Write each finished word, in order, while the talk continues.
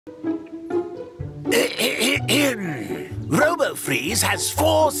Robo-Freeze has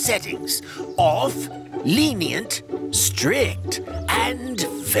 4 settings: off, lenient, strict, and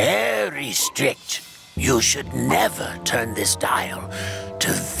very strict. You should never turn this dial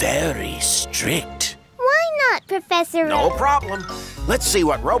to very strict. Why not, Professor? No problem. Let's see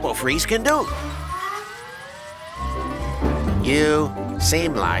what Robo-Freeze can do. You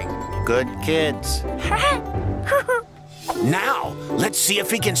seem like good kids. Now, let's see if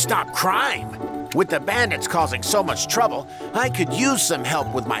he can stop crime. With the bandits causing so much trouble, I could use some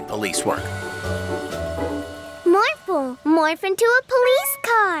help with my police work. Morphle, morph into a police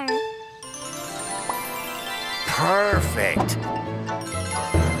car. Perfect.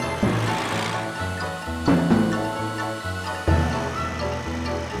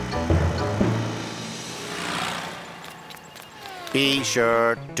 Be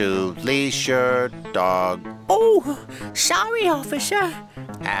sure to leash your dog. Oh, sorry, officer.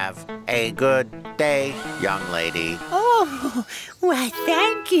 Have a good day, young lady. Oh, well,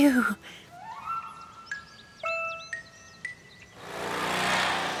 thank you.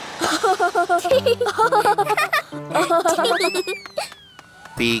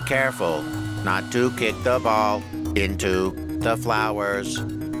 Be careful not to kick the ball into the flowers.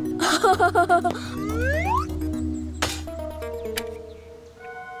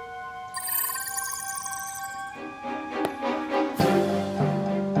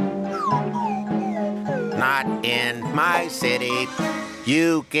 Not in my city.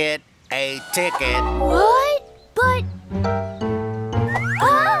 You get a ticket. What? But...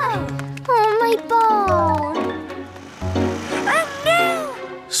 Ah! Oh, my ball. Oh, no!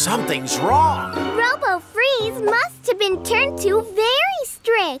 Something's wrong. Robo-Freeze must have been turned to very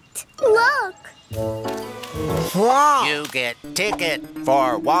strict. Look. Wow. You get ticket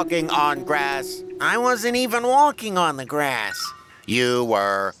for walking on grass. I wasn't even walking on the grass. You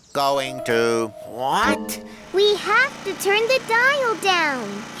were going to... What? We have to turn the dial down.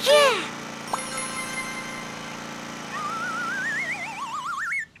 Yeah.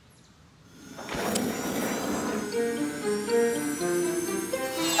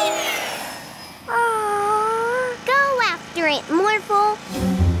 Aww. Go after it, Morphle.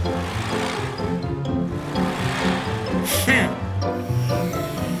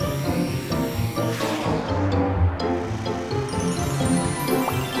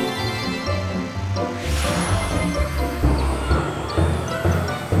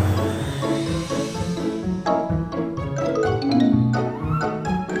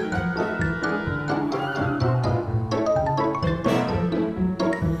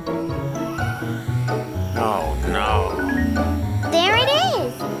 Oh, no. There it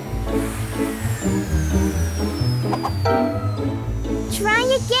is. Try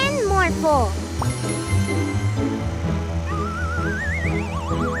again, Morphle.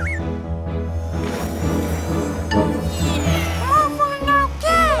 Morphle, no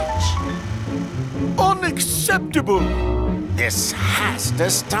catch. Unacceptable! This has to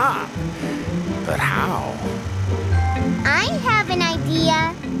stop. But how? I have an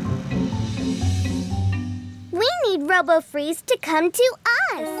idea. We need Robo-Freeze to come to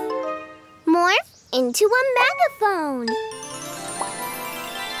us. Morph into a megaphone.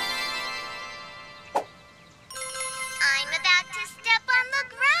 I'm about to step on the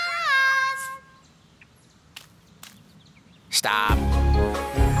grass. Stop.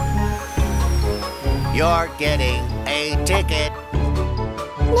 You're getting a ticket.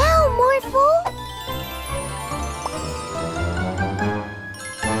 Now, Morphle.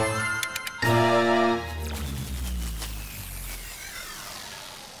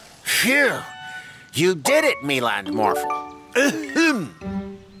 Phew! You did it, Mila and Morphle. Ahem.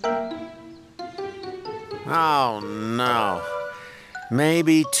 Oh, no.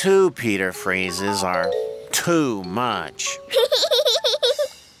 Maybe 2 Peter Freezes are too much.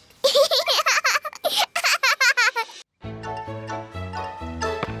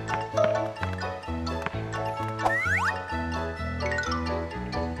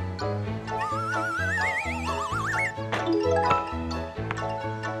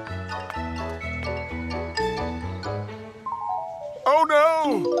 Oh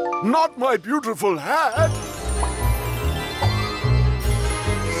no! Not my beautiful hat!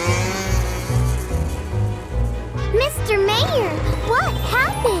 Mr. Mayor, what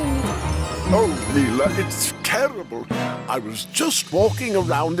happened? Oh, Mila, it's terrible. I was just walking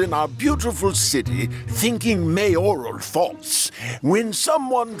around in our beautiful city thinking mayoral thoughts when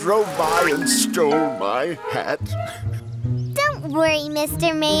someone drove by and stole my hat. Don't worry,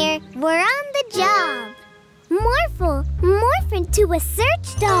 Mr. Mayor. We're on the job. Morphle, morph into a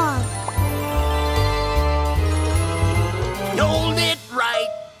search dog. Hold it right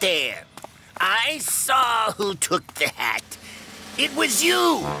I saw who took that. It was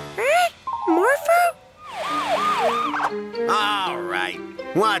you. Morphle? All right.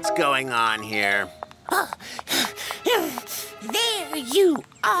 What's going on here? There you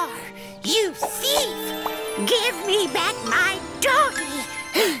are, you thief! Give me back my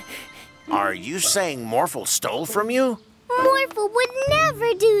doggy! Are you saying Morphle stole from you? Morphle would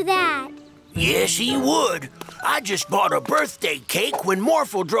never do that. Yes, he would. I just bought a birthday cake when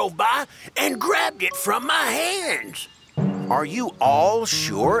Morphle drove by and grabbed it from my hands. Are you all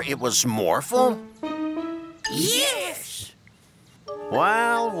sure it was Morphle? Yes.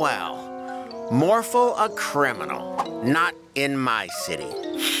 Well, well. Morphle a criminal. Not in my city.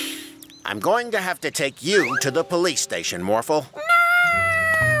 I'm going to have to take you to the police station, Morphle.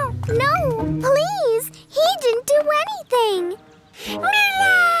 No! No, please! He didn't do anything!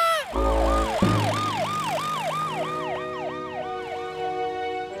 Mila!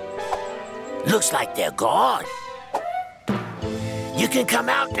 Looks like they're gone. You can come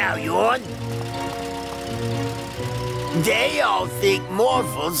out now, Yorn. They all think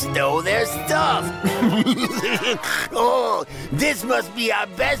Morphle stole their stuff. Oh, this must be our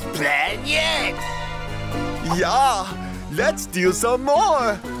best plan yet. Yeah, let's steal some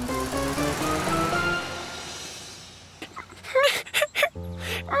more.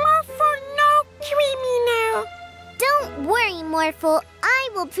 Morphle, no criminal. Don't worry, Morphle. I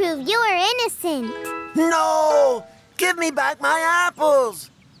will prove you're innocent. No! Give me back my apples.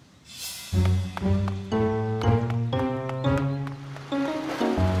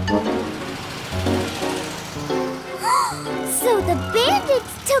 So the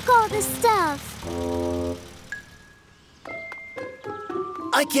bandits took all the stuff.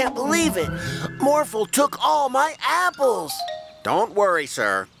 I can't believe it. Morphle took all my apples. Don't worry,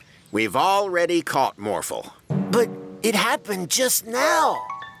 sir. We've already caught Morphle. But it happened just now.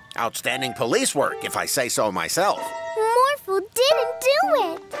 Outstanding police work, if I say so myself. Morphle didn't do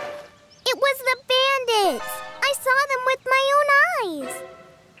it. It was the bandits. I saw them with my own eyes.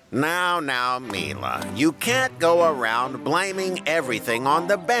 Now, Mila, you can't go around blaming everything on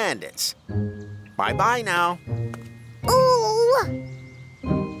the bandits. Bye-bye now. Ooh!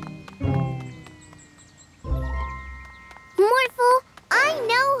 Morphle, I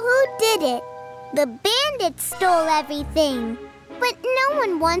know who did it. The bandits stole everything. But no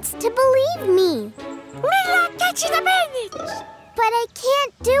one wants to believe me. Mila, catch the bandits! But I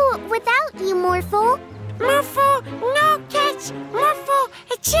can't do it without you, Morphle. Morphle, no catch! Morphle,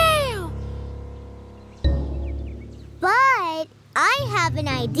 jail! But I have an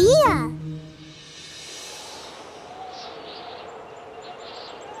idea.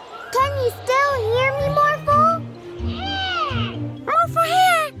 Can you still hear me, Morphle? Morphle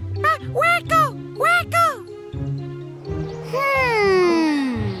here! Wacko! Wacko!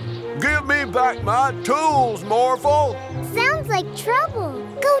 Give me back my tools, Morphle. Sounds like trouble.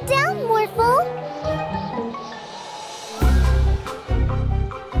 Go down, Morphle.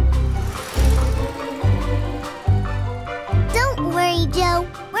 Don't worry, Joe.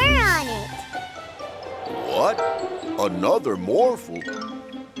 We're on it. What? Another Morphle?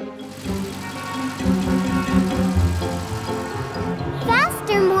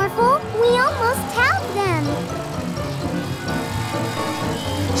 Faster, Morphle. We almost have them.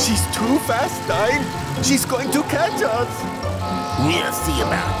 She's too fast, Dine. She's going to catch us. We'll see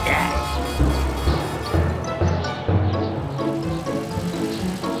about that.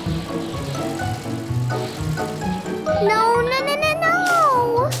 No.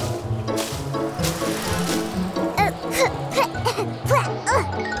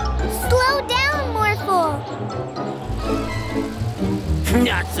 Slow down, Morphle.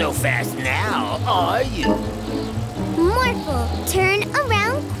 Not so fast now, are you? Morphle, turn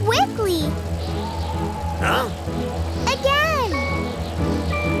around quickly. Huh? Again.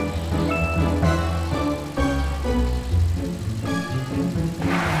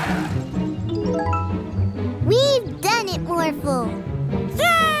 We've done it, Morphle.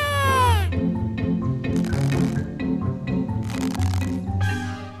 Yeah!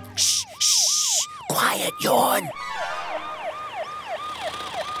 Shh. Quiet, Yorn.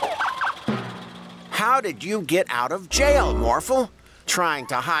 How did you get out of jail, Morphle? Trying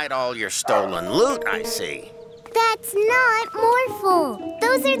to hide all your stolen loot, I see. That's not Morphle.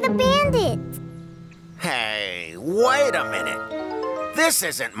 Those are the bandits. Hey, wait a minute. This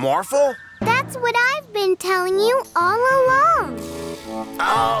isn't Morphle. That's what I've been telling you all along.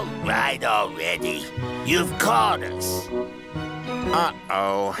 All right already. You've caught us.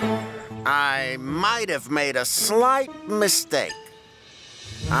 Uh-oh. I might have made a slight mistake.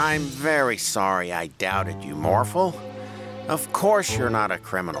 I'm very sorry I doubted you, Morphle. Of course you're not a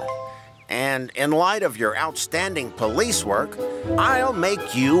criminal. And in light of your outstanding police work, I'll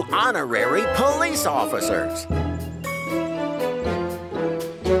make you honorary police officers.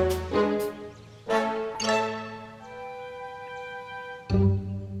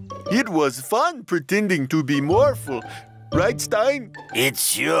 It was fun pretending to be Morphle. Right, Stein? It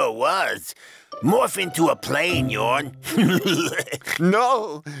sure was. Morph into a plane, Yorn.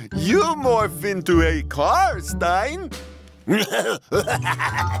 No, you morph into a car, Stein.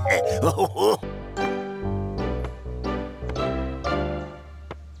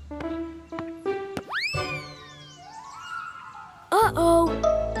 Uh-oh.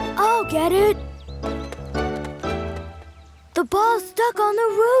 I'll get it. The ball's stuck on the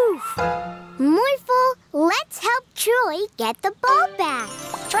roof. Morphle, let's help Troy get the ball back.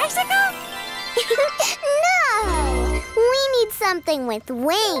 Tricycle? No! We need something with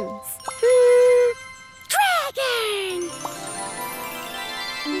wings. Dragon!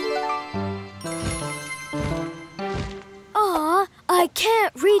 Aw, I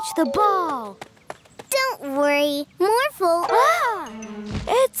can't reach the ball. Don't worry, Morphle. Ah!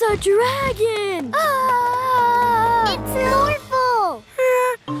 It's a dragon! Ah! It's Morphle.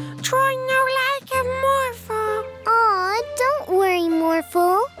 Troy no like a Morphle. Aw, don't worry,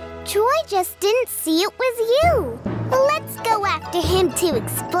 Morphle. Troy just didn't see it was you. Let's go after him to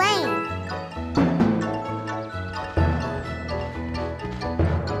explain.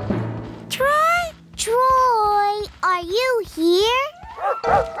 Troy? Troy, are you here?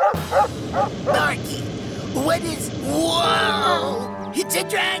 Marky, what is... Whoa! It's a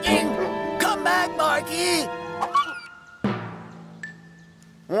dragon! Come back, Marky!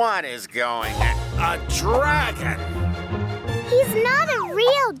 What is going on? A dragon? He's not a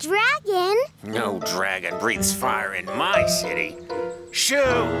real dragon. No dragon breathes fire in my city. Shoo!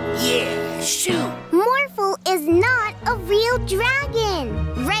 Yeah, shoot! Morphle is not a real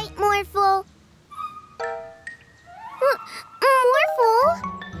dragon. Right, Morphle? Morphle?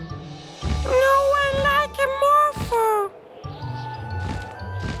 No one like a Morphle.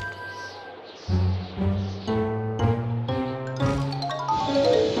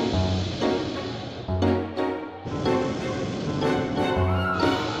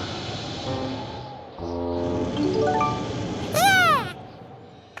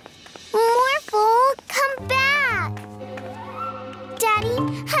 Morphle, come back. Daddy,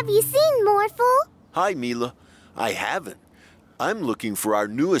 have you seen Morphle? Hi, Mila. I haven't. I'm looking for our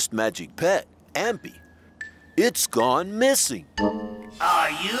newest magic pet, Ampy. It's gone missing.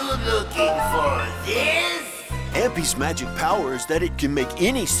 Are you looking for this? Ampy's magic power is that it can make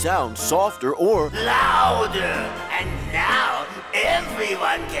any sound softer or... Louder! And now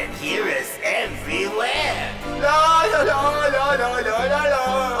everyone can hear us everywhere.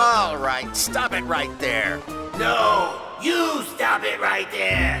 All right, stop it right there. No, you stop it right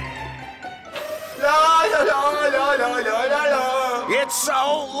there. It's so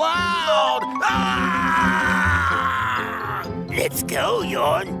loud! Ah! Let's go,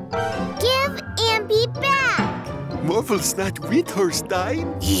 Yorn. Give Ampy back. Morphle's not with her,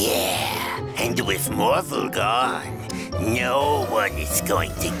 Stein. Yeah, and with Morphle gone, no one is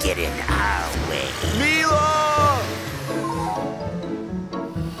going to get in our way. Mila!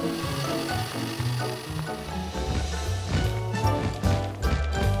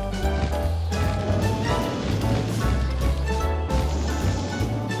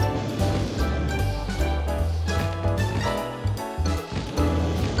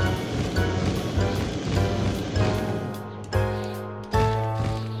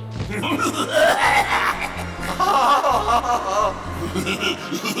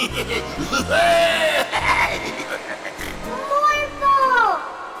 Morphle!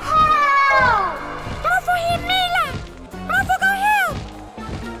 Help! Morphle hit Mila. Morphle go help.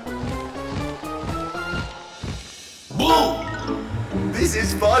 Boom! This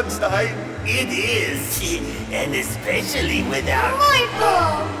is fun, Stein. It is, and especially without...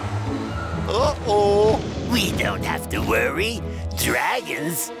 Morphle! Uh-oh. We don't have to worry.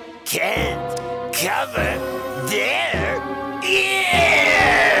 Dragons can't cover their ears!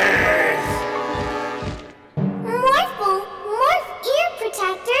 Morphle, morph ear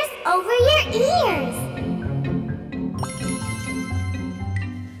protectors over your ears.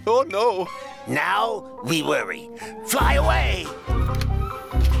 Oh, no. Now we worry. Fly away!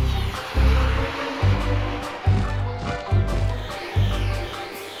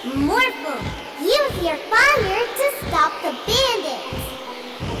 Morphle, use your fire to stop the bandits.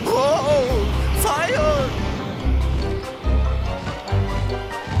 Whoa! Fire!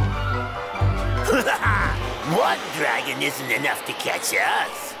 One dragon isn't enough to catch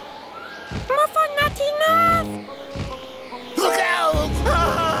us. Morphle not enough. Look out!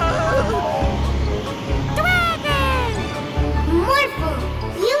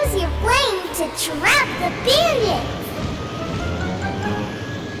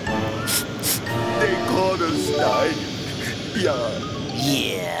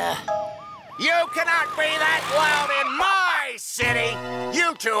 Yeah. You cannot be that loud in my city!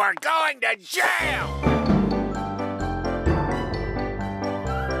 You two are going to jail!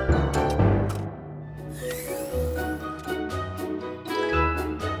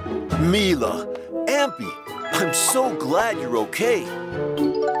 Mila, Ampy, I'm so glad you're okay.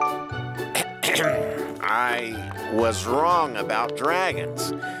 I was wrong about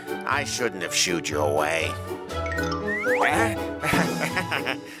dragons. I shouldn't have shooed you away.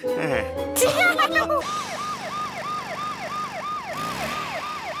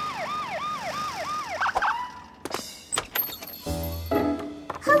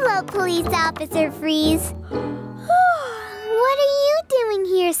 Hello, Police Officer Freeze. What are you doing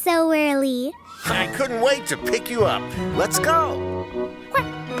here so early? I couldn't wait to pick you up. Let's go.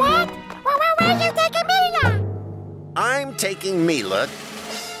 What? Where are you taking Mila? I'm taking Mila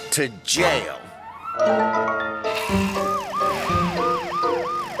to jail.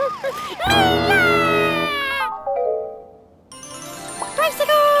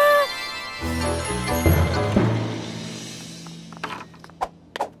 Tricycle!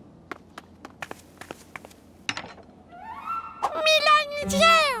 Mila in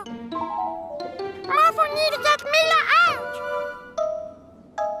jail! Morphle need to get Mila out!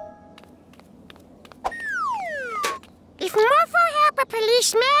 If Morphle help a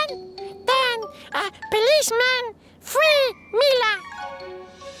policeman, then a policeman free Mila.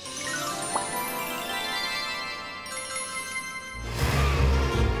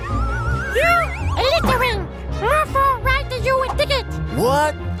 You littering! Morphle write you a ticket!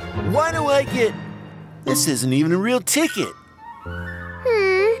 What? Why do I get... This isn't even a real ticket.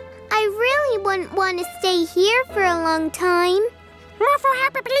 I really wouldn't want to stay here for a long time. Morphle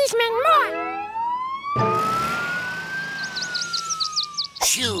help a policeman more!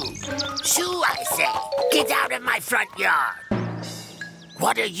 Shoo! Shoo, I say! Get out of my front yard!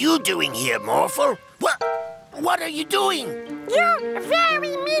 What are you doing here, Morphle? What are you doing? You're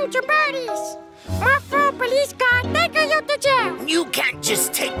very mean to birdies! Morphle police car take you to jail! You can't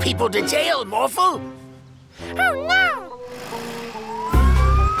just take people to jail, Morphle! Oh no!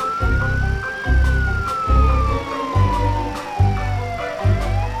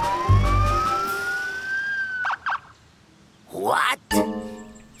 What?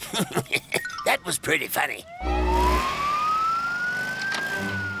 That was pretty funny.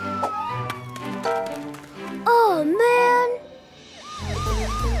 Oh, man.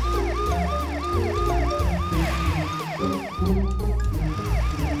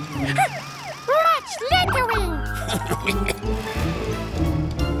 Much littering!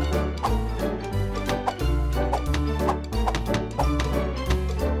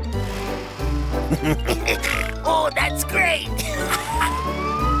 Oh, that's great!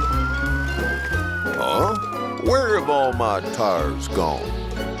 Huh? Where have all my tires gone?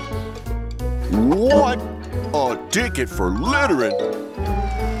 What? A ticket for littering?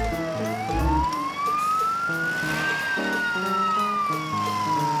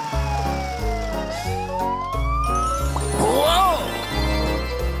 Whoa!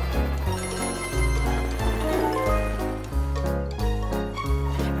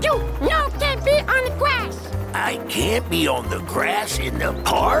 You no can be on the grass! I can't be on the grass in the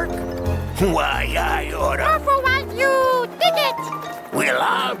park? Why, I oughta... Morphle write you ticket! Well,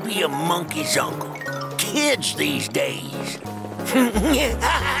 I'll be a monkey's uncle. Kids these days.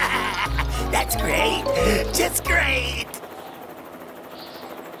 That's great. Just great.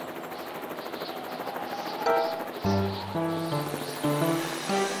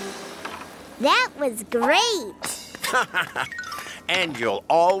 That was great. And you'll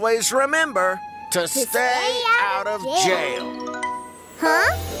always remember to stay out of jail.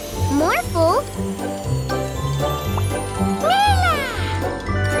 Huh? Morphle? Mila!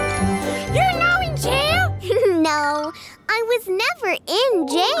 You're now in jail? No, I was never in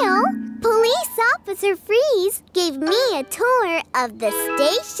jail. Police Officer Freeze gave me a tour of the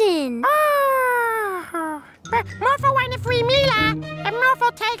station. Oh. But Morphle want to free Mila, and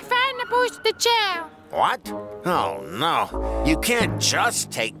Morphle take Vanderboos to jail. What? Oh, no. You can't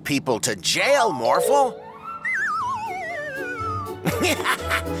just take people to jail, Morphle.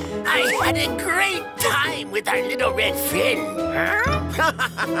 I had a great time with our little red friend.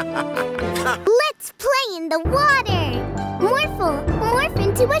 Let's play in the water. Morphle, morph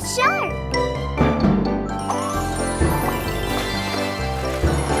into a shark.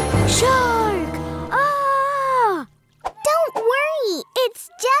 Shark! Ah! Don't worry, it's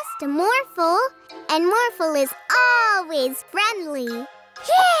just a Morphle. And Morphle is always friendly.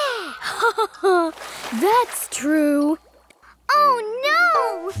 Yeah! That's true. Oh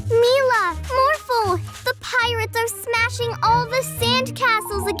no! Mila, Morphle, the pirates are smashing all the sand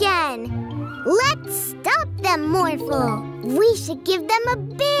castles again. Let's stop them, Morphle. We should give them a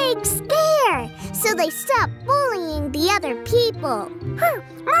big scare so they stop bullying the other people.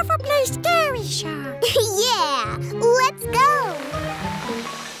 Morphle plays scary shark. Yeah, let's go.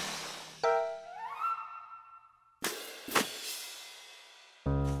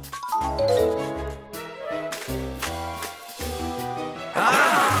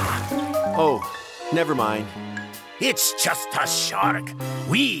 Oh, never mind. It's just a shark.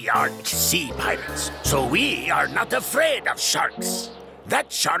 We aren't sea pirates, so we are not afraid of sharks.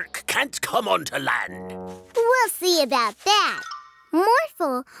 That shark can't come onto land. We'll see about that.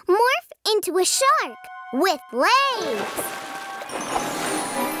 Morphle, morph into a shark with legs.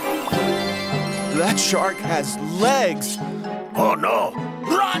 That shark has legs. Oh no!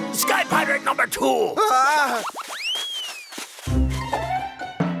 Run, Sky Pirate number 2! Ah!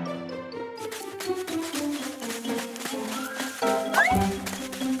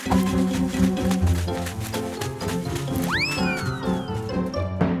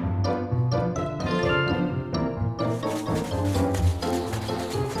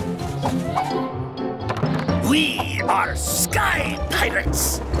 We are Sky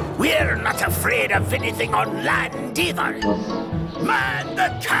Pirates. We're not afraid of anything on land either. Man the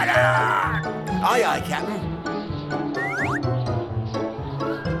cannon! Aye, aye, Captain.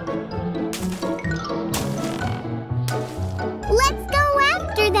 Let's go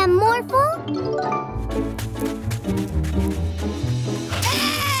after them, Morphle.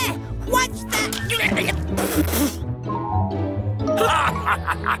 What's that?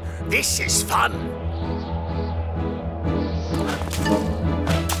 This is fun.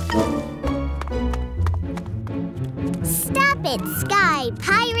 Stop it, Sky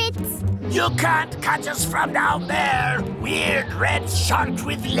Pirates. You can't catch us from down there, weird red shark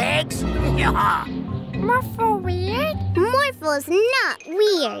with legs. Morphle weird? Morphle's not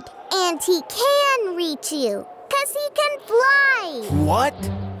weird, and he can reach you, 'cause he can fly. What?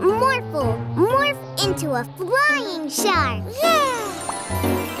 Morphle, morph into a flying shark. Yeah!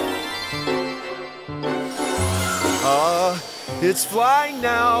 It's flying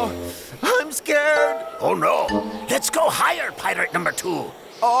now. I'm scared. Oh no! Let's go higher, Pirate number 2.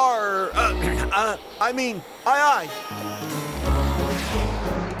 I mean, aye,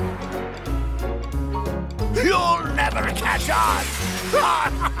 You'll never catch on!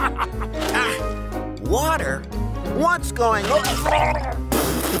 Water? What's going on?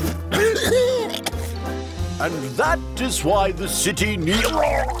 And that is why the city needs...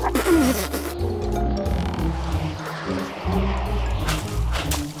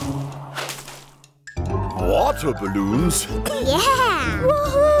 water balloons? Yeah!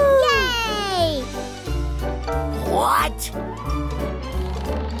 Woohoo! Yay! What?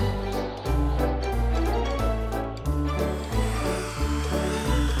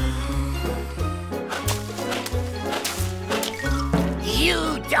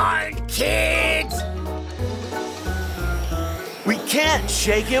 You darn kids! We can't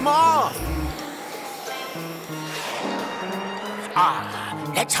shake him off.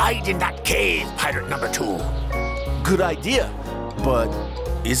 Let's hide in that cave, Pirate number 2. Good idea. But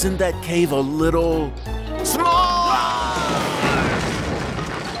isn't that cave a little small?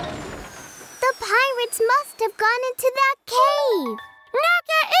 The pirates must have gone into that cave. Now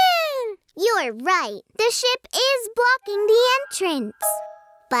get in! You're right. The ship is blocking the entrance.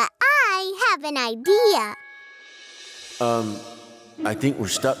 But I have an idea. I think we're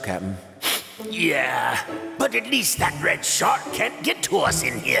stuck, Captain. Yeah, but at least that red shark can't get to us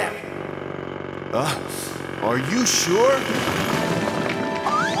in here. Are you sure?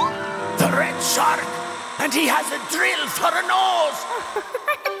 The red shark! And he has a drill for a nose!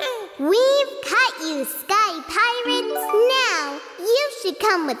 We've caught you, Sky Pirates. Now, you should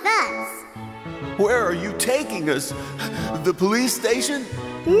come with us. Where are you taking us? The police station?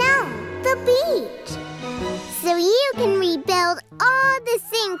 No, the beach. So you can rebuild all the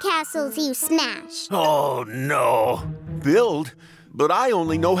sandcastles you smashed. Oh, no. Build? But I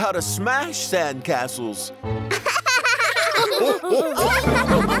only know how to smash sandcastles.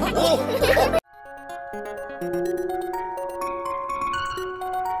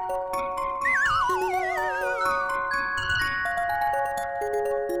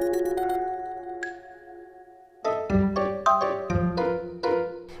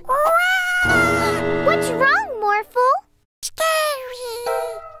 What's wrong, Morphle? Scary!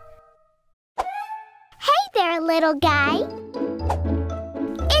 Hey there, little guy.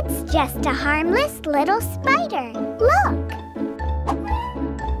 It's just a harmless little spider. Look.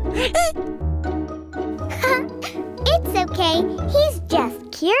 It's That's okay. He's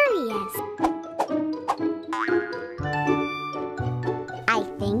just curious. I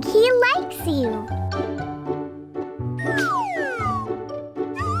think he likes you.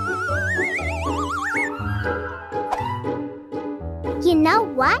 You know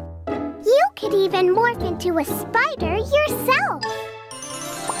what? You could even morph into a spider yourself.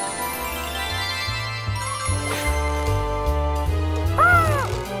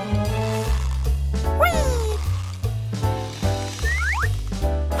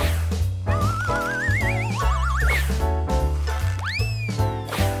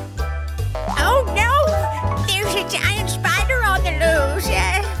 Oh no! There's a giant spider on the loose.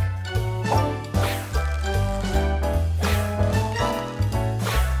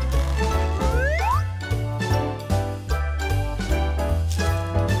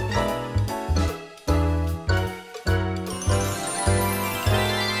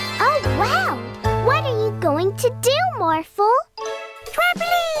 Oh, wow! What are you going to do, Morphle?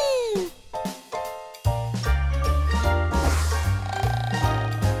 Trampoline!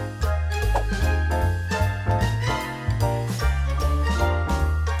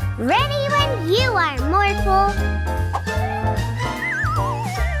 Ready when you are, Morphle.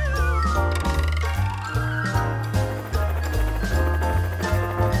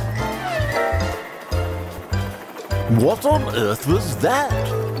 What on earth was that?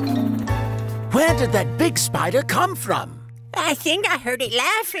 Where did that big spider come from? I think I heard it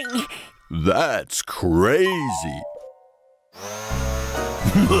laughing. That's crazy.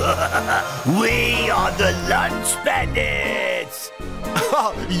 We are the lunch bandits!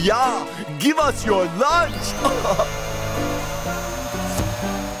 Yeah, give us your lunch.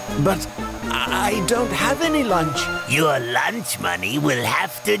 But I don't have any lunch. Your lunch money will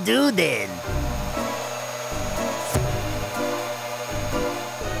have to do then.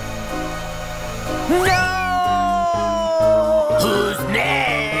 No! Who's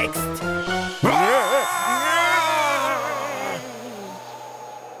next?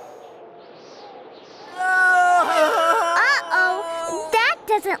 Uh-oh, that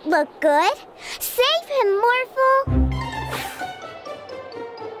doesn't look good. Save him, Morphle.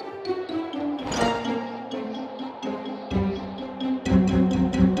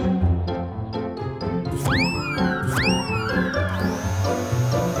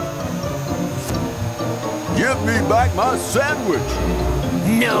 Give me back my sandwich.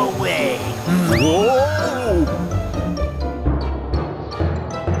 No way. Whoa!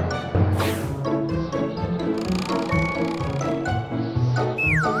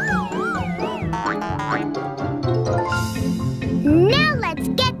 Now let's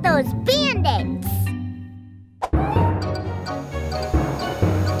get those bandits.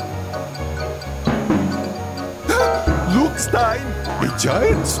 Look, Stein, a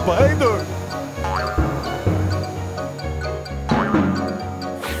giant spider.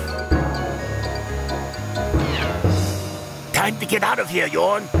 Time to get out of here,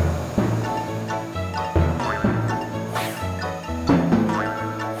 Yorn.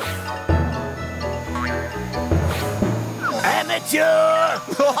 Amateur!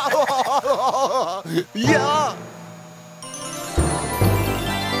 Yeah.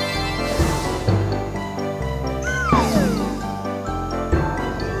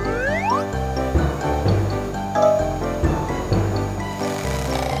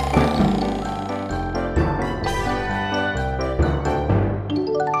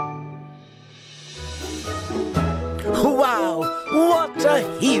 Wow, what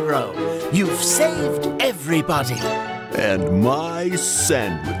a hero! You've saved everybody. And my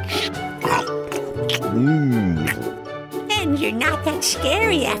sandwich. Mmm. And you're not that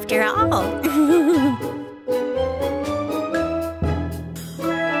scary after all.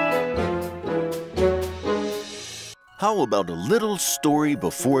 How about a little story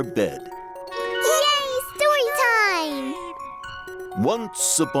before bed? Yay, story time!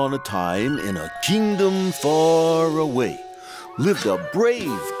 Once upon a time, in a kingdom far away, lived a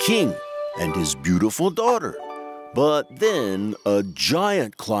brave king and his beautiful daughter. But then a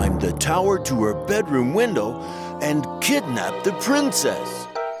giant climbed the tower to her bedroom window and kidnapped the princess.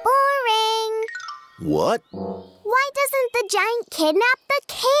 Boring. What? Why doesn't the giant kidnap the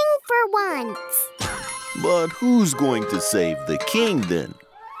king for once? But who's going to save the king then?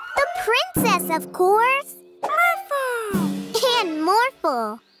 The princess, of course. Morphle! And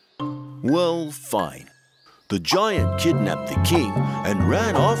Morphle. Well, fine. The giant kidnapped the king and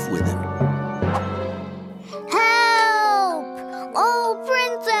ran off with him. Help! Oh,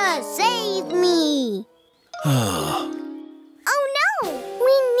 princess, save me! Oh no!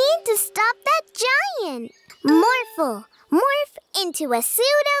 We need to stop that giant! Morphle, morph into a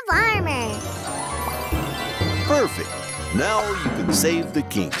suit of armor. Perfect. Now you can save the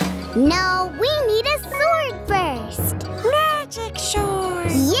king. No, we need a sword first. Magic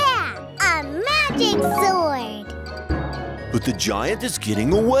sword. Yeah, a magic sword. But the giant is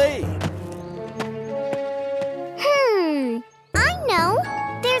getting away. I know.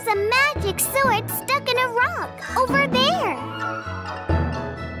 There's a magic sword stuck in a rock over there.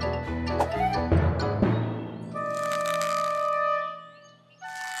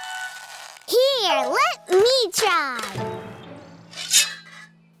 Here, let me try.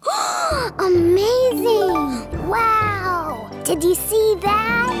 Amazing! Wow! Did you see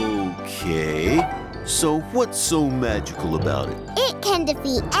that? Okay. So what's so magical about it? It can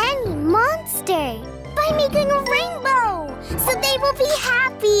defeat any monster by making a rainbow, so they will be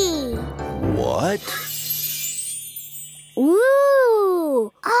happy. What?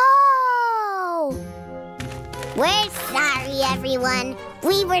 Ooh! Oh! We're sorry, everyone.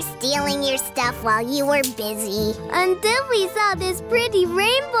 We were stealing your stuff while you were busy. Until we saw this pretty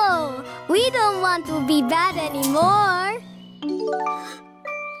rainbow. We don't want to be bad anymore.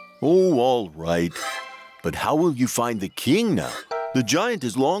 Oh, all right. But how will you find the king now? The giant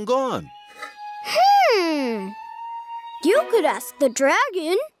is long gone. You could ask the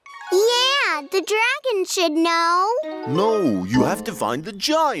dragon. Yeah, the dragon should know. No, you have to find the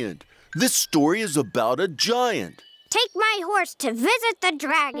giant. This story is about a giant. Take my horse to visit the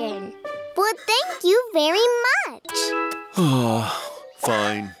dragon. Well, thank you very much.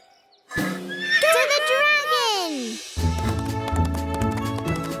 Fine. To the dragon!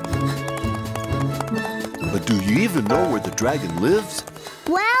 But do you even know where the dragon lives?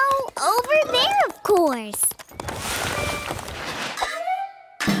 Well, over there, of course.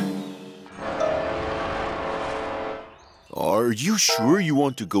 Are you sure you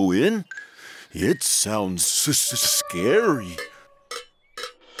want to go in? It sounds scary.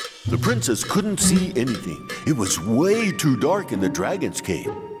 The princess couldn't see anything. It was way too dark in the dragon's cave.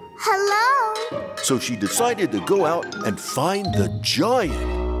 Hello? So she decided to go out and find the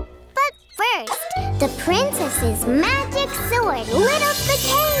giant. But first, the princess's magic sword lit up the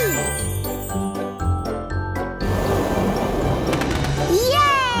cave. Yay!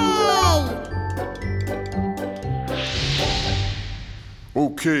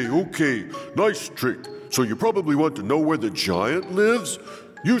 Okay. Nice trick. So you probably want to know where the giant lives?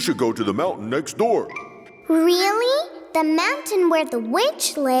 You should go to the mountain next door. Really? The mountain where the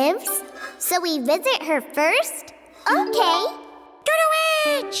witch lives? So we visit her first? Okay. To the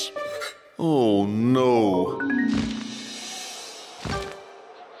witch. Oh, no.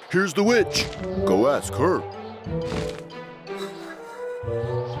 Here's the witch. Go ask her.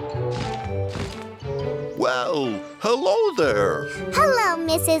 Well, hello there. Hello,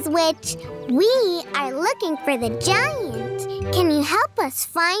 Mrs. Witch. We are looking for the giant. Can you help us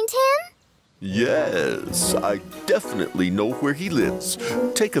find him? Yes, I definitely know where he lives.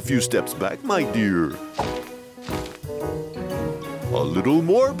 Take a few steps back, my dear. A little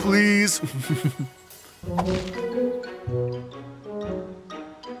more, please.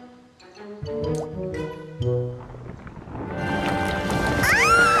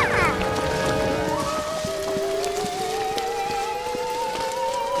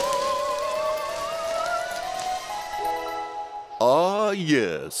 Ah,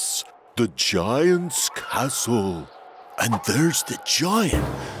 yes, the giant's castle. And there's the giant.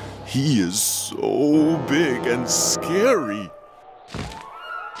 He is so big and scary.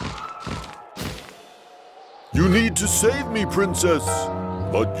 You need to save me, princess.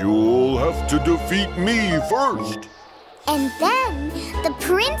 But you'll have to defeat me first. And then the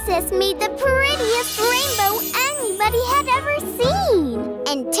princess made the prettiest rainbow anybody had ever seen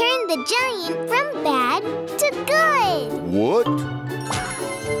and turned the giant from bad to good. What?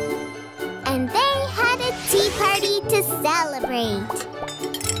 And they had a tea party to celebrate.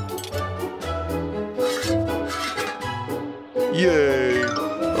 Yay,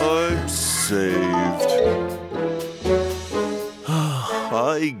 I'm saved.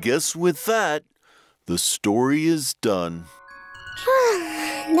 I guess with that, the story is done.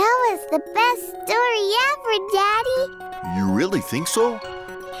 That was the best story ever, Daddy. You really think so?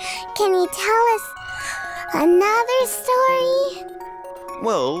 Can you tell us another story?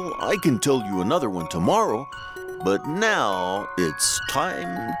 Well, I can tell you another one tomorrow, but now it's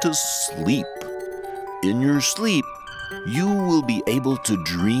time to sleep. In your sleep, you will be able to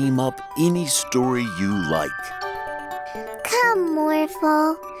dream up any story you like. Come,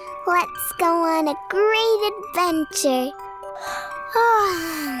 Morphle. Let's go on a great adventure.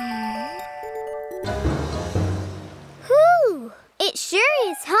 Whew! It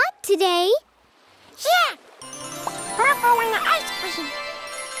sure is hot today. Yeah. Morphle and the ice cream.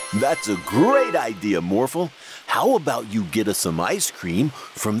 That's a great idea, Morphle. how about you get us some ice cream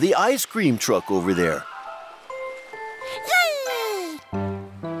from the ice cream truck over there? Yay!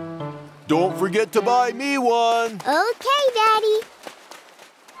 Don't forget to buy me one. Okay, Daddy.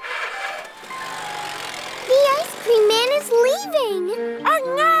 The ice cream man is leaving. Oh,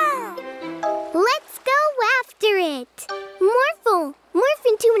 no! Let's go after it. Morphle, morph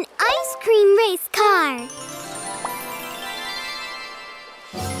into an ice cream race car.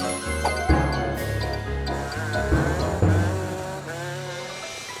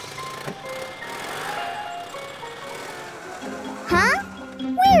 Huh?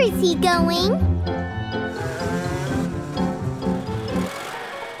 Where is he going?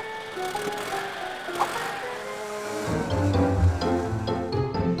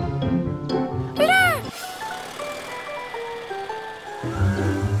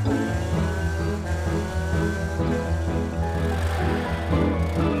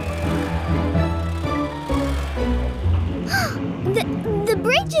 The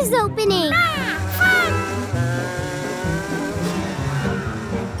bridge is opening.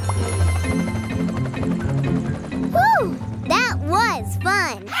 Whew, that was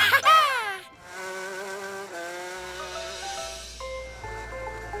fun.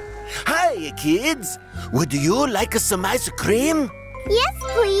 Hi, kids. Would you like some ice cream? Yes,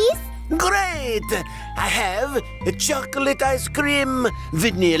 please. Great! I have a chocolate ice cream,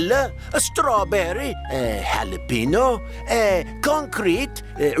 vanilla, a strawberry, a jalapeno, a concrete,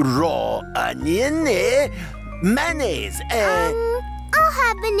 raw onion, mayonnaise. I'll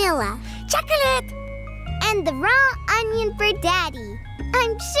have vanilla. Chocolate! And the raw onion for Daddy.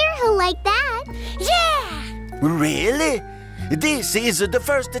 I'm sure he'll like that. Yeah! Really? This is the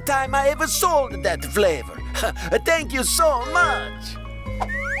first time I ever sold that flavor. Thank you so much.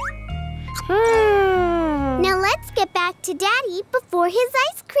 Now let's get back to Daddy before his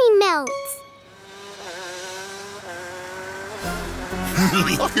ice cream melts.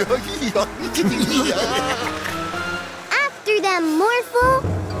 After them, Morphle.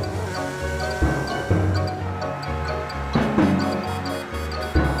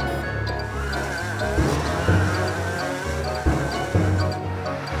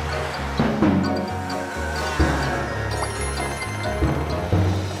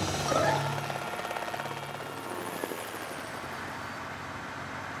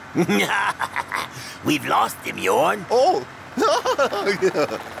 We've lost him, Yorn. Oh.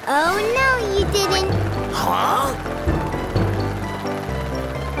 Oh, no, you didn't. Huh?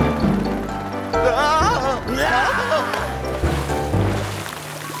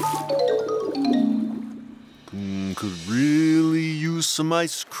 Could really use some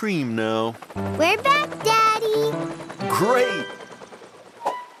ice cream now. We're back, Daddy. Great.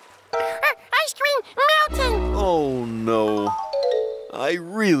 Ice cream melting! Oh, no. I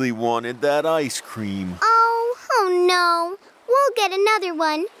really wanted that ice cream. Oh no. We'll get another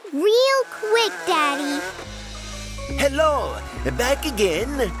one real quick, Daddy. Hello, back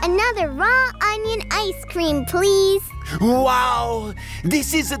again. Another raw onion ice cream, please. Wow,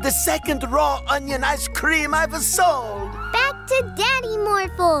 this is the second raw onion ice cream I've sold. Back to Daddy,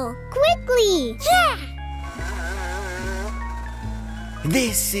 Morphle. Quickly. Yeah!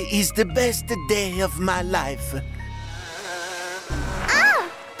 This is the best day of my life.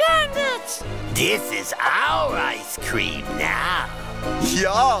 Bandits! This is our ice cream now.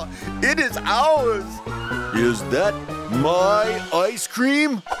 Yeah, it is ours. Is that my ice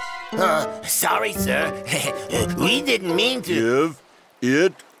cream? Sorry, sir. We didn't mean to. Give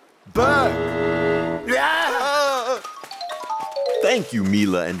it back. Ah! Thank you,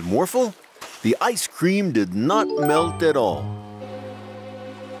 Mila and Morphle. The ice cream did not melt at all.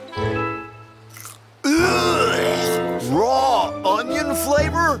 Raw onion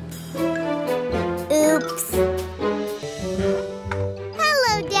flavor? Oops.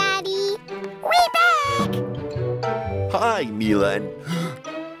 Hello, Daddy. We back! Hi, Mila and...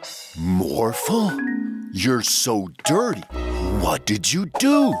 Morphle? You're so dirty. What did you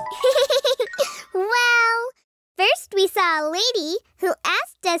do? Well, first we saw a lady who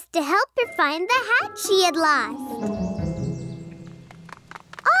asked us to help her find the hat she had lost.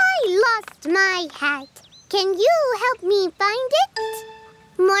 I lost my hat. Can you help me find it?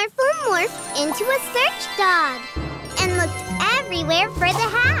 Morphle morphed into a search dog and looked everywhere for the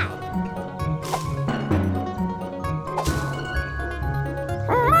hat.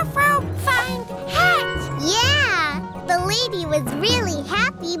 Morphle find hat! Yeah, the lady was really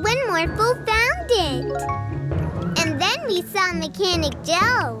happy when Morphle found it. And then we saw Mechanic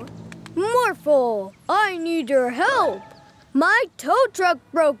Joe. Morphle, I need your help. My tow truck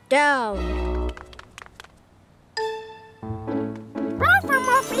broke down. Morphle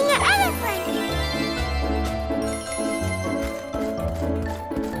morphing an elephant!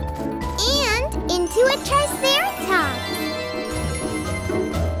 to a Triceratops.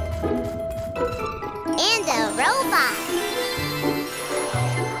 And a robot.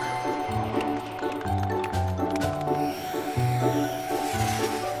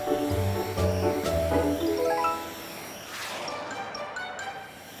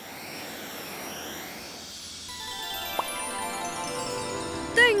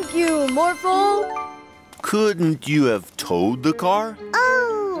 Thank you, Morphle. Couldn't you have towed the car?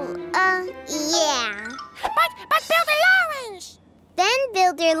 Oh, yeah. But Builder Lawrence! Then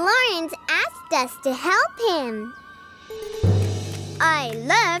Builder Lawrence asked us to help him. I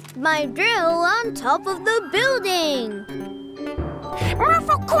left my drill on top of the building.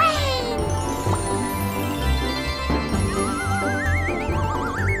 Morphle Queen!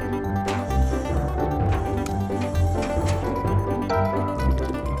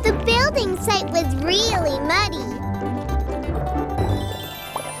 The building site was really muddy.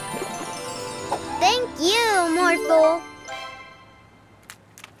 Thank you, Morphle.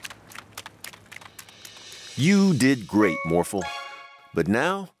 You did great, Morphle. But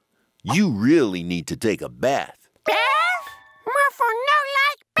now, you really need to take a bath. Bath? Morphle no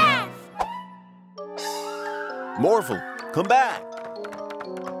like bath. Morphle, come back.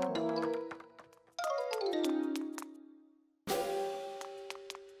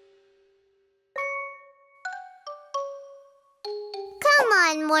 Come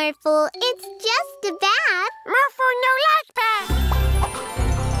on, Morphle. It's just a bath. Morphle no like bath.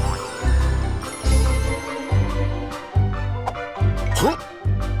 Huh?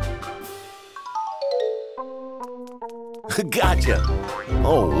 Gotcha.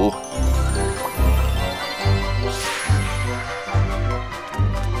 Oh.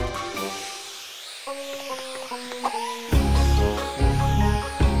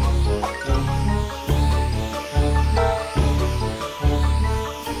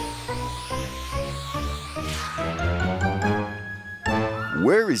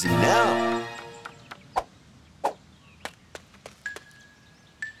 Where is he now?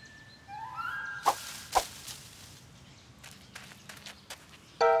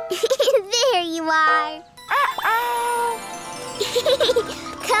 There you are. Uh-oh.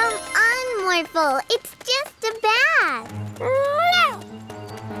 Come on, Morphle. It's just a bath. No!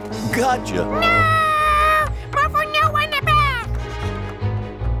 Gotcha. No! Morphle no want a bath.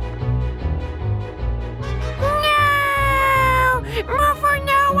 No! Morphle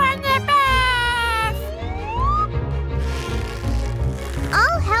no want a bath.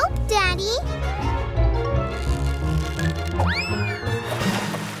 I'll help, Daddy.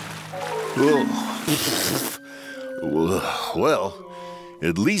 Well,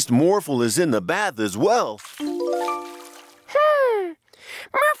 at least Morphle is in the bath as well.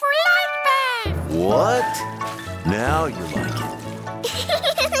 Morphle like bath. What? Now you like it.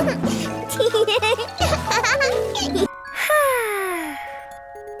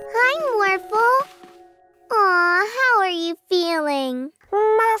 Hi, Morphle. Aw, how are you feeling?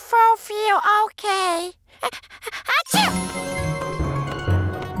 Morphle feel okay. Achoo!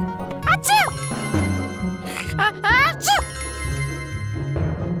 Achoo! Achoo!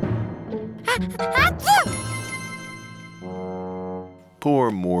 Achoo!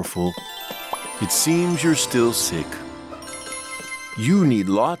 Poor Morphle. It seems you're still sick. You need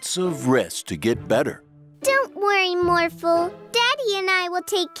lots of rest to get better. Don't worry, Morphle. Daddy and I will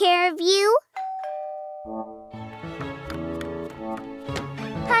take care of you.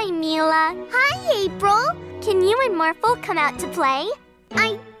 Hi, Mila. Hi, April. Can you and Morphle come out to play?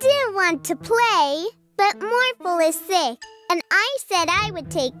 I do want to play, but Morphle is sick, and I said I would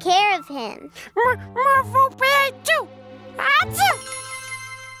take care of him. Morphle play too. Achoo!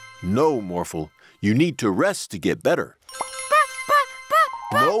 No, Morphle. You need to rest to get better.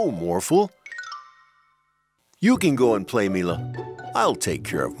 No, Morphle. You can go and play, Mila. I'll take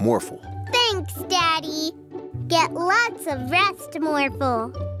care of Morphle. Thanks, Daddy. Get lots of rest,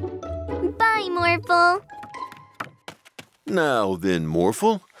 Morphle. Bye, Morphle. Now then,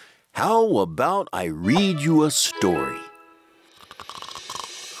 Morphle, how about I read you a story?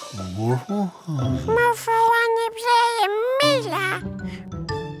 Morphle? Morphle wanna play Mila.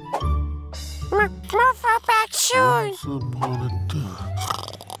 Morphle back shoes. Once upon a time.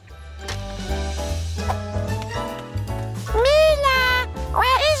 Mila!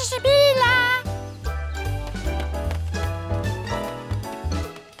 Where is Mila?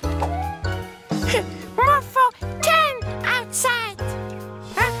 Morphle, turn outside.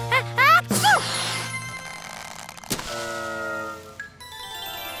 Achoo!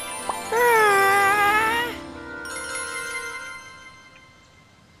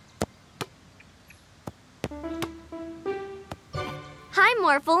 Hi,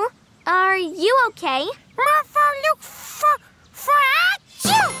 Morphle. Are you okay? Morphle, look for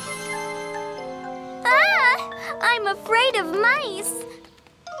you! Ah! I'm afraid of mice.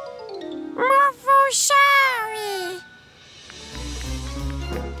 Morphle, sorry.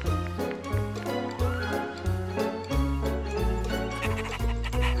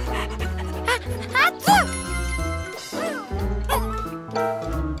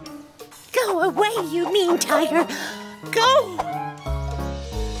 Go away, you mean tiger. Go!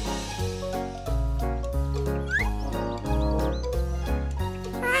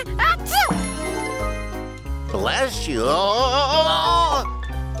 Bless you.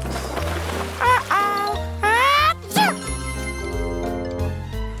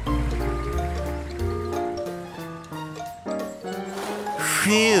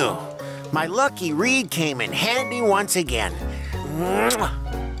 Phew. My lucky reed came in handy once again. Mwah.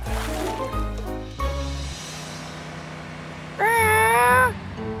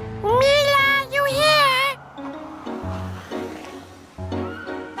 Mila, you here?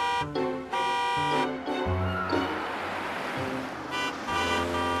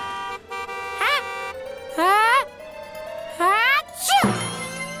 Achoo!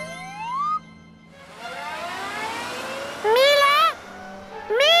 Mila!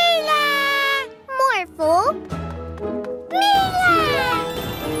 Mila! Morphle? Mila!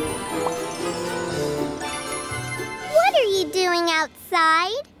 What are you doing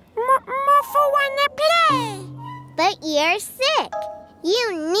outside? Morphle wanna play. But you're sick. You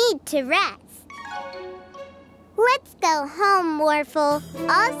need to rest. Let's go home, Morphle.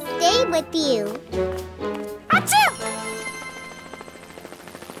 I'll stay with you. Achoo!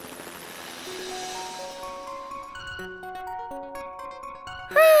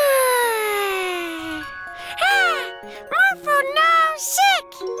 Morphle, no sick.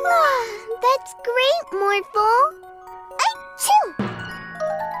 That's great, Morphle. Achoo!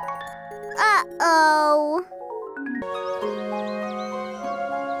 Uh-oh.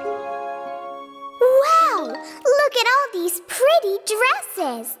 Wow! Look at all these pretty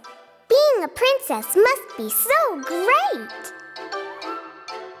dresses. Being a princess must be so great.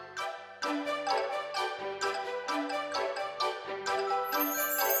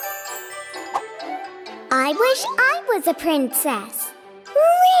 I wish I was a princess.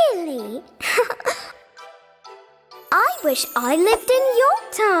 Really? I wish I lived in your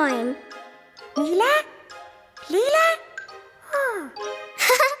time. Mila? Lila?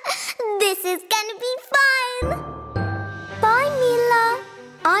 This is gonna be fun. Bye, Mila.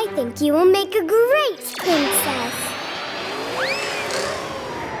 I think you will make a great princess.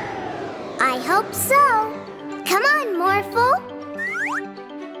 I hope so. Come on, Morphle.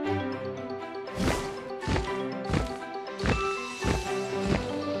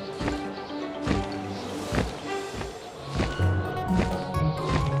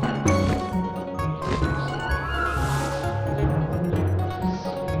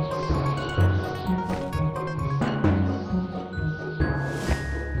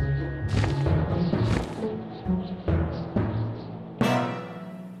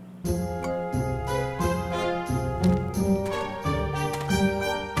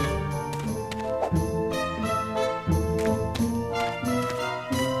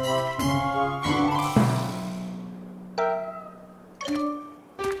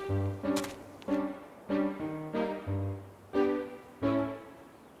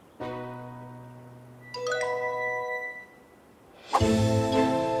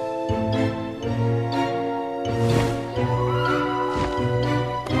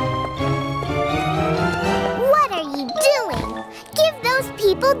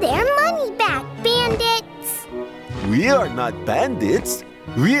 Their money back, bandits! We are not bandits.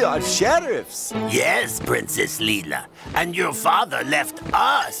 We are sheriffs. Yes, Princess Lila. And your father left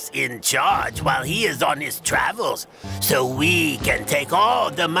us in charge while he is on his travels, so we can take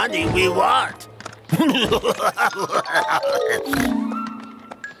all the money we want.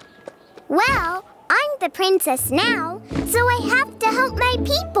 Well, I'm the princess now, so I have to help my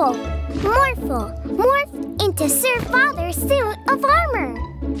people. Morphle, morph into Sir Father's suit of armor.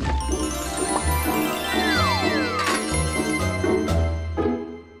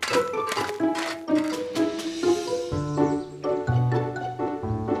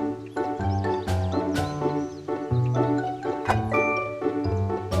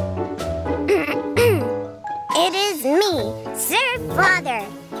 It is me, Sir Father.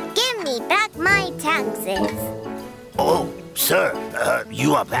 Give me back my taxes. Oh, sir,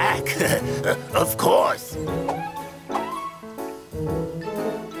 you are back. Of course.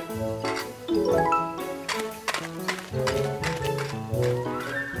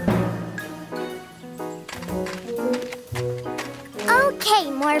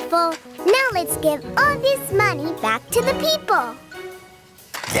 Okay, Morphle. let's give all this money back to the people.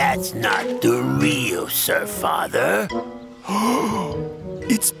 That's not the real Sir Father.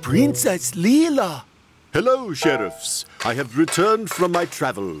 It's Princess Leela. Hello, sheriffs. I have returned from my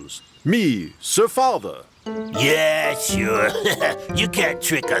travels. Me, Sir Father. Yeah, sure. You can't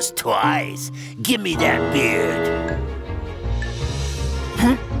trick us twice. Give me that beard.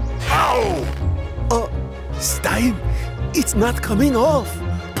 Ow! Stein, it's not coming off.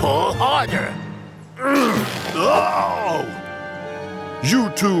 Pull harder. Oh!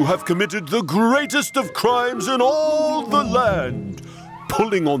 You two have committed the greatest of crimes in all the land,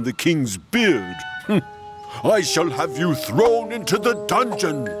 pulling on the king's beard. I shall have you thrown into the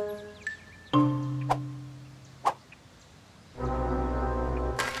dungeon.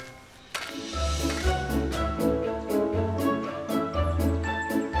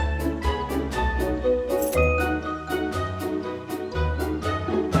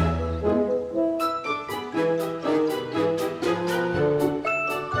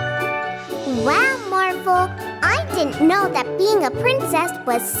 Wow, Morphle. I didn't know that being a princess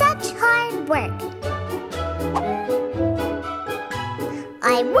was such hard work.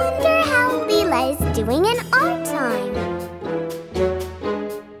 I wonder how Mila is doing in our time.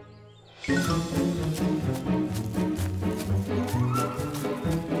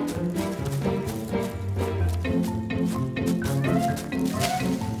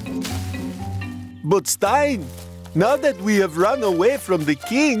 But Stein, now that we have run away from the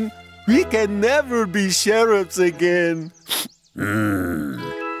king, we can never be sheriffs again.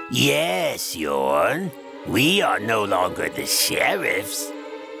 Yes, Yorn. We are no longer the sheriffs.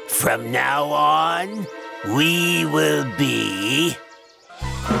 From now on, we will be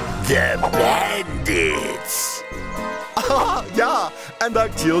the bandits. Yeah, and our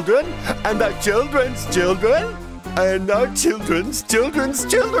children, and our children's children, and our children's children's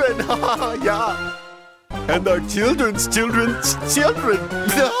children. Yeah, and our children's children's children.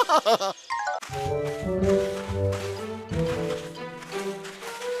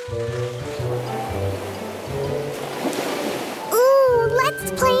 Ooh,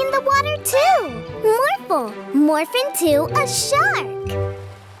 let's play in the water too. Morphle, morph into a shark.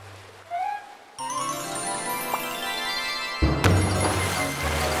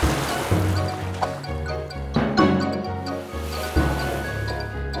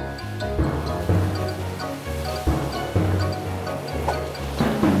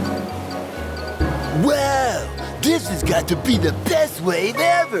 Wow! This has got to be the best wave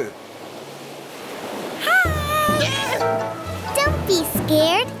ever! Don't be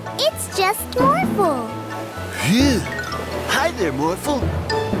scared. It's just Morphle. Phew! Hi there, Morphle.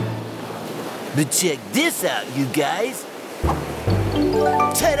 But check this out, you guys.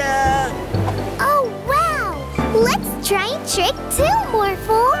 Ta-da! Oh, wow! Let's try a trick too,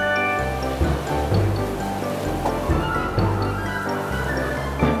 Morphle.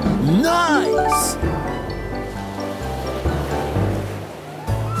 Nice!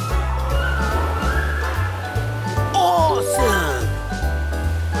 Awesome!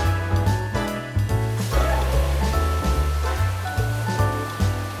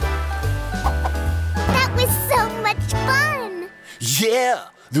 That was so much fun. Yeah,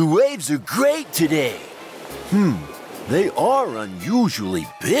 the waves are great today. They are unusually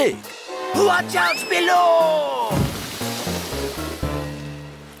big. Watch out below!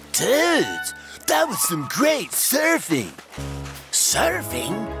 Dudes, that was some great surfing.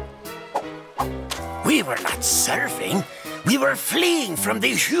 Surfing? We were not surfing. We were fleeing from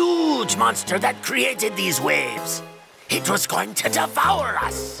the huge monster that created these waves. It was going to devour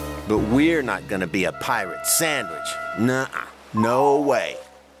us. But we're not gonna be a pirate sandwich. Nuh-uh. No way.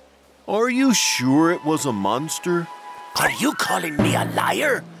 Are you sure it was a monster? Are you calling me a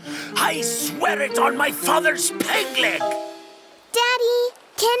liar? I swear it on my father's peg leg. Daddy,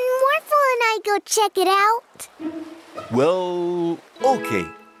 can Morphle and I go check it out? Well, okay.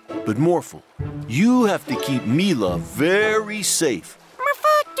 But Morphle, you have to keep Mila very safe.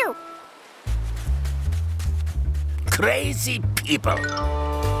 Morphle, Crazy people.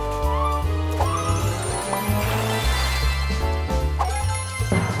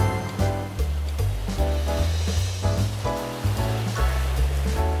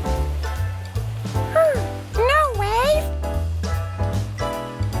 no wave.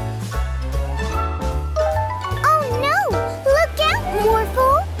 Oh no! Look out,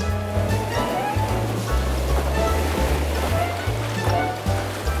 Morphle!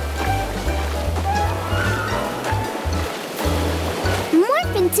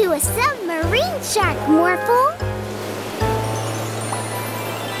 Morph into a submarine shark, Morphle!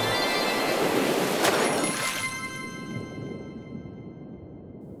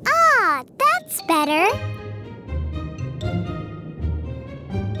 Ah, that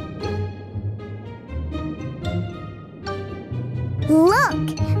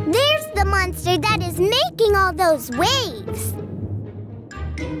monster that is making all those waves.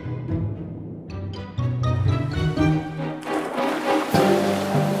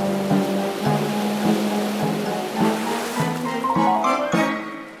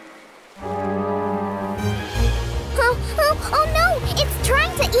 Oh no! It's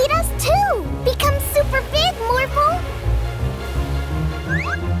trying to eat us too! Become super big, Morphle!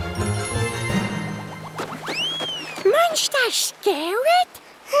 Monster scared?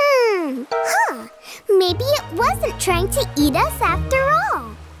 Maybe it wasn't trying to eat us after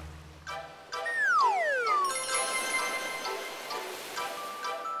all.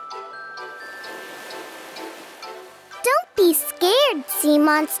 Don't be scared, sea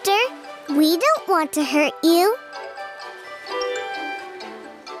monster. We don't want to hurt you.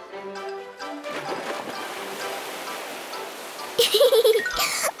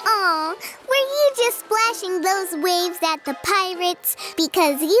 Aw, were you just splashing those waves at the pirates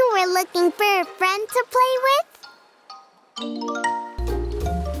because you were looking for a friend to play with?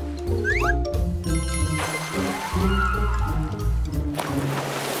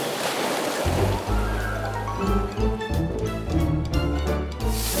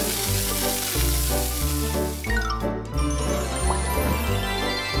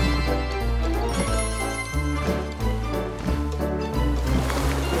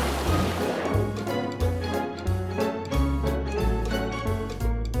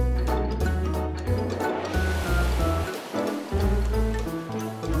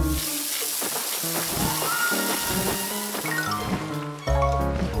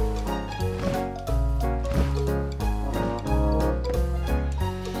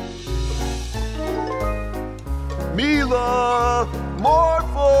 Mila!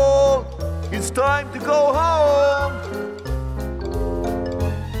 Morphle! It's time to go home!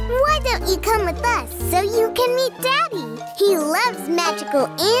 Why don't you come with us so you can meet Daddy? He loves magical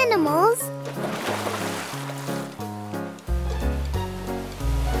animals.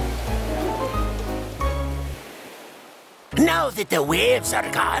 Now that the waves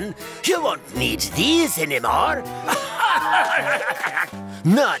are gone, you won't need these anymore.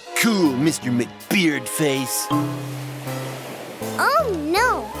 Not cool, Mr. McBeardface. Oh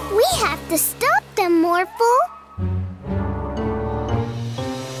no, we have to stop them, Morphle.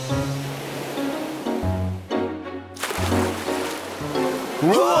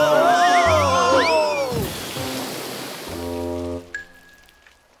 Whoa!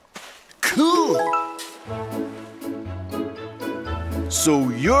 Cool! So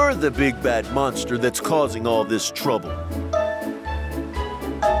you're the big bad monster that's causing all this trouble.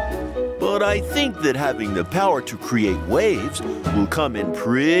 But I think that having the power to create waves will come in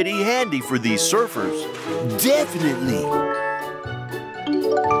pretty handy for these surfers. Definitely!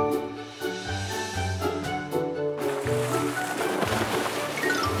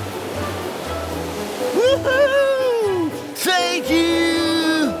 Woohoo! Thank you!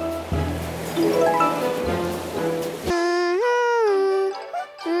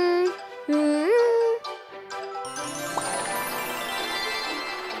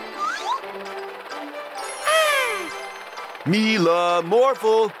 Mila,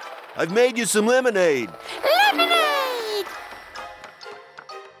 Morphle, I've made you some lemonade. Lemonade!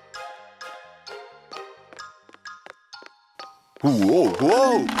 Whoa,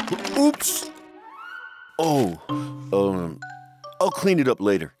 whoa! Oops! Oh, I'll clean it up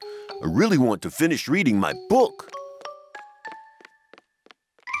later. I really want to finish reading my book.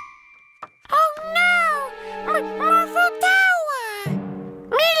 Oh no! Morphle Tower!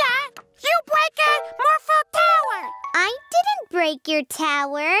 Mila, you break a Morphle Tower! I didn't break your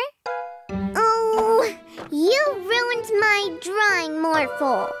tower. Oh, you ruined my drawing,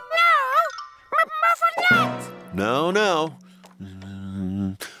 Morphle. No! Morphle not! Now.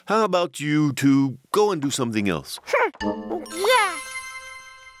 How about you two go and do something else? Yeah.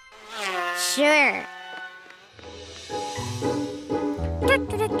 Sure. I'm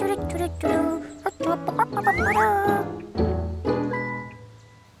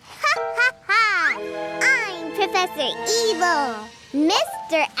Professor Evil.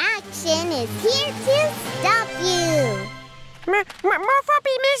 Mr. Action is here to stop you. Morphle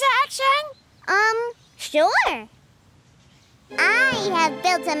be Miss Action? Sure. I have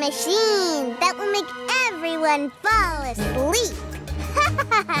built a machine that will make everyone fall asleep.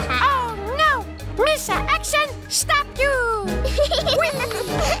 Oh no! Miss Action, stop you!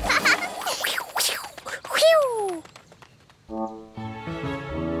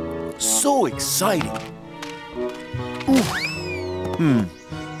 So exciting! Ooh.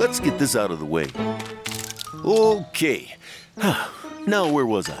 Let's get this out of the way. Okay. Now, where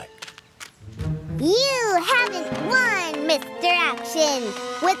was I? You haven't won, Mr. Action.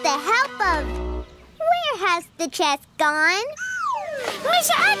 With the help of... Where has the chest gone?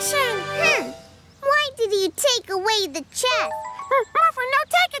 Mr. Action! Why did you take away the chest? Morphle, no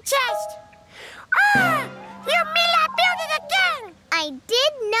take a chest! Ah! You Mila build it again! I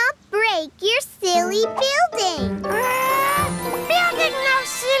did not break your silly building. Building no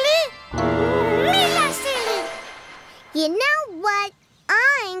silly! Mila silly! You know what?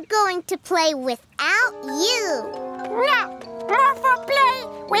 I'm going to play without you. No! Morphle play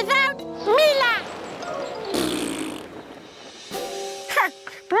without Mila!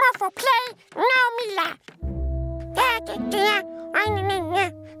 Morphle play, no Mila!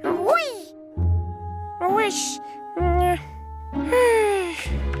 Wish.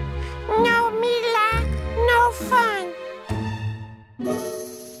 No Mila, no fun.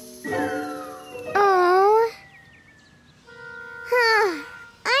 Oh.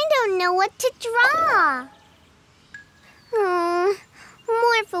 I don't know what to draw.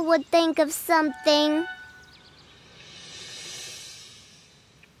 Morphle would think of something.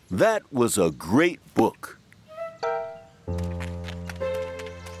 That was a great book.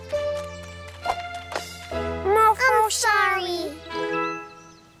 I'm sorry.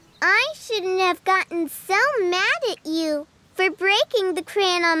 I shouldn't have gotten so mad at you for breaking the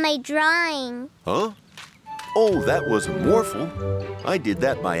crayon on my drawing. Huh? Oh, that was a Morphle. I did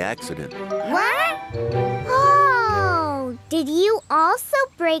that by accident. What? Oh, did you also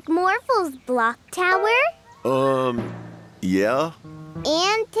break Morphle's block tower? Yeah.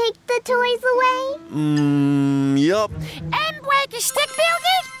 And take the toys away? Yup. And break a stick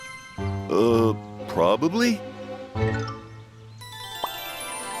building? Probably.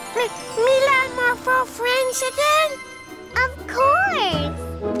 Mila and Morphle friends again? Of course.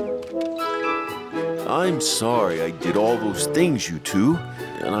 I'm sorry I did all those things, you two.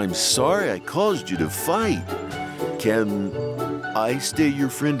 And I'm sorry I caused you to fight. Can I stay your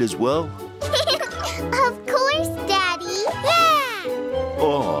friend as well?